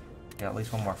 Yeah, at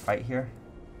least one more fight here.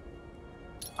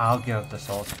 I'll give the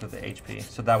souls to the HP,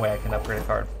 so that way I can upgrade a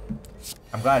card.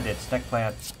 I'm glad I did. Snake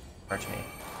Plant hurts me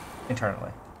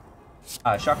internally.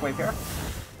 Shockwave here.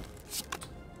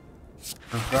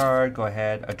 Proof Guard, go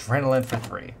ahead. Adrenaline for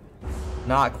 3.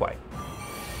 Not quite.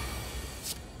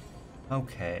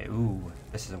 Okay, ooh,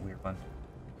 this is a weird one.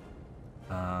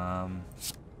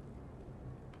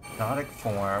 Exotic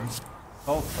Form.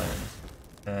 Soul Cleanse.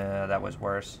 That was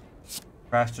worse.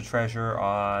 Crash to Treasure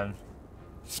on,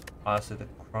 honestly, the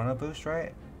Chrono Boost,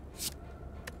 right?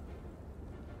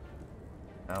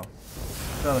 No.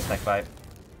 Still on the Snake Bite.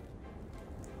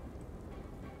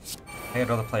 I think I'd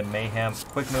rather play Mayhem.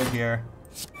 Quick move here.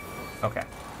 Okay.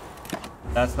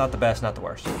 That's not the best, not the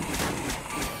worst.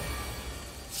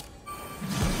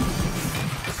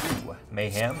 Ooh,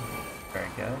 Mayhem. Very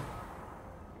good.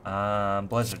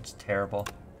 Blizzard's terrible.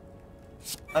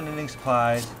 Unending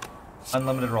Supplies.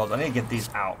 Unlimited rolls. I need to get these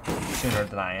out sooner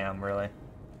than I am, really.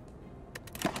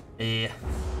 Yeah.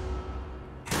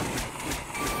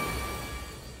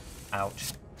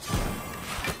 Ouch.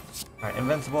 Alright,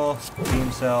 Invincible.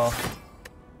 Beam Cell.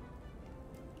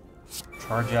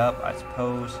 Charge up, I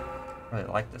suppose. I really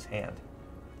like this hand.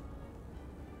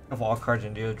 Of all cards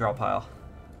into the draw pile.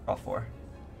 Draw 4.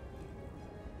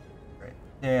 Great.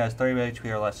 Yeah, it's 30 HP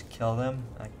or less to kill them.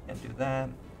 I can't do that.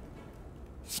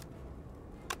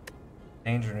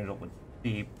 Danger Noodle would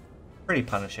be pretty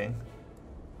punishing.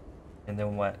 And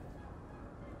then what?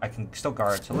 I can still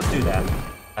guard, so let's do that.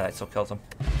 That still kills him.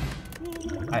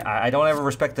 I don't ever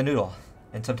respect the noodle,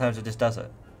 and sometimes it just does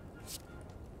it.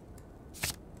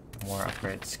 More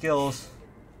upgraded skills.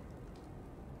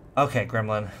 Okay,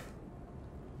 Gremlin.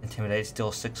 Intimidate,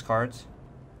 steal 6 cards.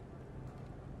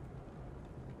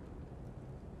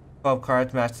 12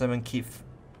 cards, match them, and keep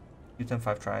them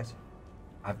 5 tries.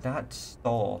 I've not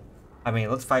stole. I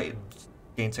mean, let's fight.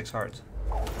 Gain 6 cards.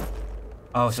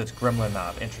 Oh, so it's Gremlin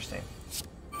Knob. Interesting.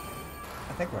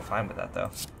 I think we're fine with that, though.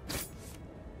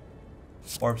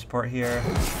 Orb support here.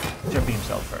 Should beam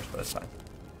cell first, but it's fine.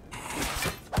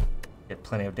 Get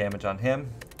plenty of damage on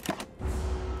him.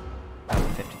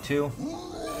 52.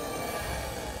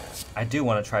 I do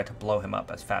want to try to blow him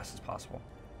up as fast as possible.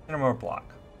 10 or more block.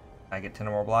 Can I get 10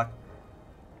 or more block?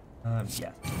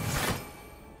 Yes.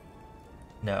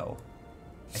 No.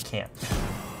 I can't.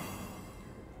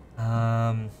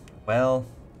 Well,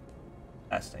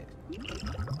 that stinks.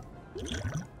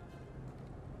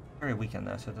 Very weekend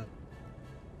though, so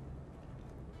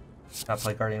not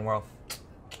play Guardian World.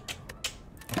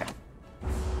 Okay.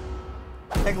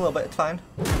 Take a little bit, it's fine.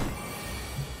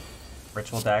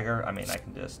 Ritual Dagger, I mean, I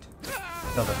can just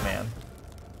kill this man.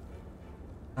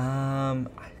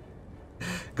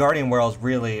 Guardian World's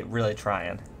really, really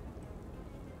trying.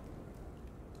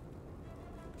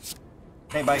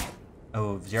 Hey, bite.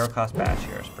 Oh, 0 cost bash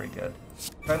here is pretty good.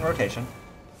 Go in rotation.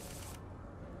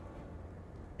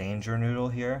 Danger Noodle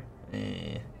here.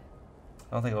 I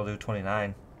don't think it'll do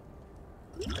 29.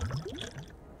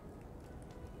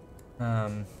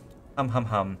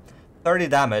 Hum. 30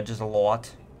 damage is a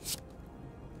lot. So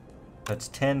it's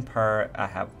 10 per. I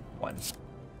have 1.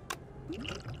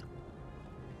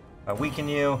 If I weaken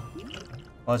you,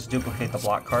 let's duplicate the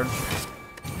block card.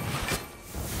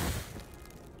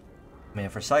 I mean,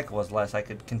 if Recycle was less, I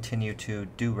could continue to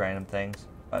do random things,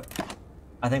 but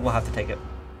I think we'll have to take it.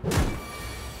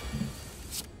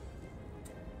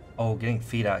 Oh, getting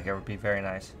feed out here would be very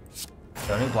nice.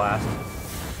 So new blast,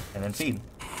 and then feed.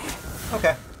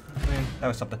 Okay, I mean, that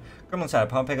was something. Gremlin side,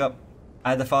 pawn pickup.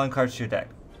 Add the following cards to your deck: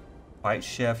 Fight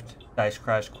Shift, Dice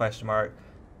Crash, Question Mark,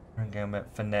 Gambit,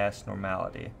 Finesse,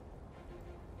 Normality.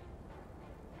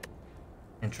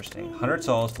 Interesting. 100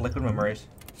 souls to Liquid Memories.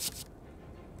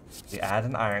 We add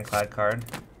an Ironclad card,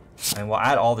 and we'll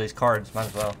add all these cards. Might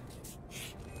as well.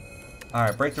 All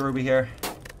right, break the ruby here.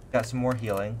 Got some more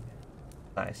healing.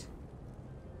 Nice.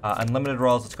 Unlimited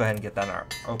rolls. Let's go ahead and get that in our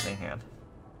opening hand.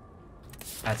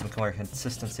 Add some more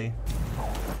consistency.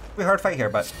 It'll be a hard fight here,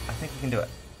 but I think we can do it.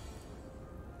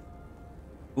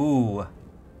 Ooh.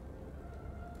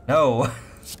 No.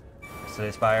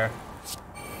 City Spire.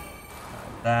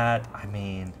 That, I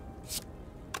mean,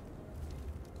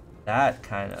 that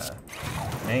kind of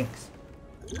stinks.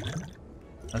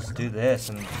 Let's do this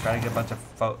and try to get a bunch of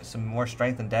some more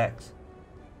strength in decks.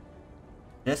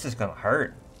 This is gonna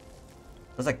hurt.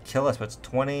 Does like kill us, but it's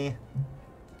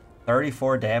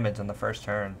 34 damage on the first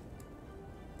turn.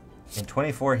 And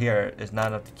 24 here is not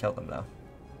enough to kill them though,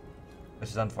 which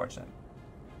is unfortunate.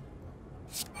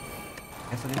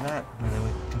 I guess I'll do that, and then we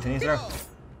continue through.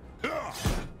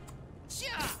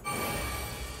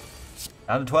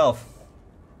 Down to 12.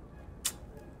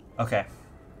 Okay.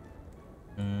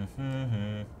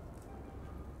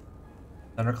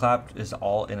 Thunderclap is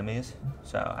all enemies,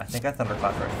 so I think I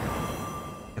Thunderclap first.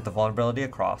 Get the vulnerability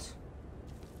across.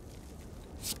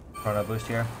 Chrono boost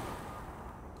here.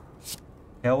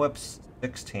 Tail Whip's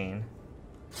 16.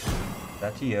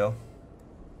 That to you.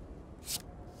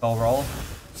 Skull roll.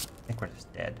 I think we're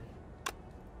just dead.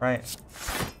 Right.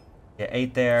 Get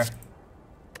 8 there.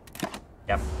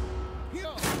 Yep.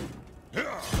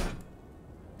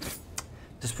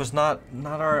 This was not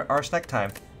our snack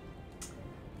time.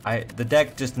 The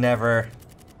deck just never,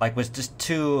 like, was just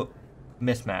too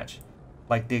mismatched.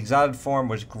 Like, the exotic form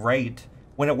was great.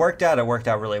 When it worked out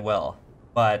really well.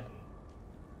 But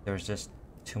there was just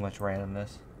too much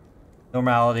randomness.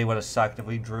 Normality would have sucked if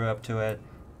we drew up to it.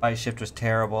 Fight Shift was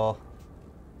terrible.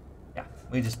 Yeah,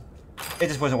 it just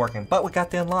wasn't working. But we got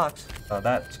the unlocks, so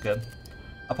that's good.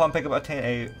 Upon pickup,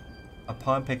 obtain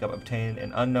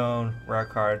an unknown rare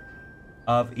card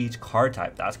of each card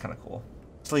type. That's kind of cool.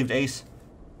 Sleeved Ace.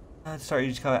 Start, you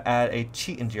just gotta add a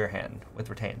cheat into your hand with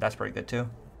Retain. That's pretty good too.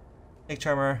 Snake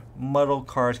Charmer. Muddle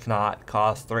cards cannot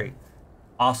cost 3.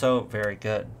 Also very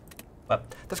good.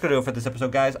 But that's gonna do it for this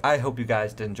episode, guys. I hope you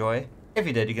guys did enjoy. If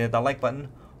you did, you can hit that like button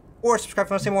or subscribe if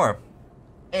you want to see more.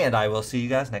 And I will see you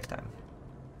guys next time.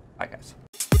 Bye, guys.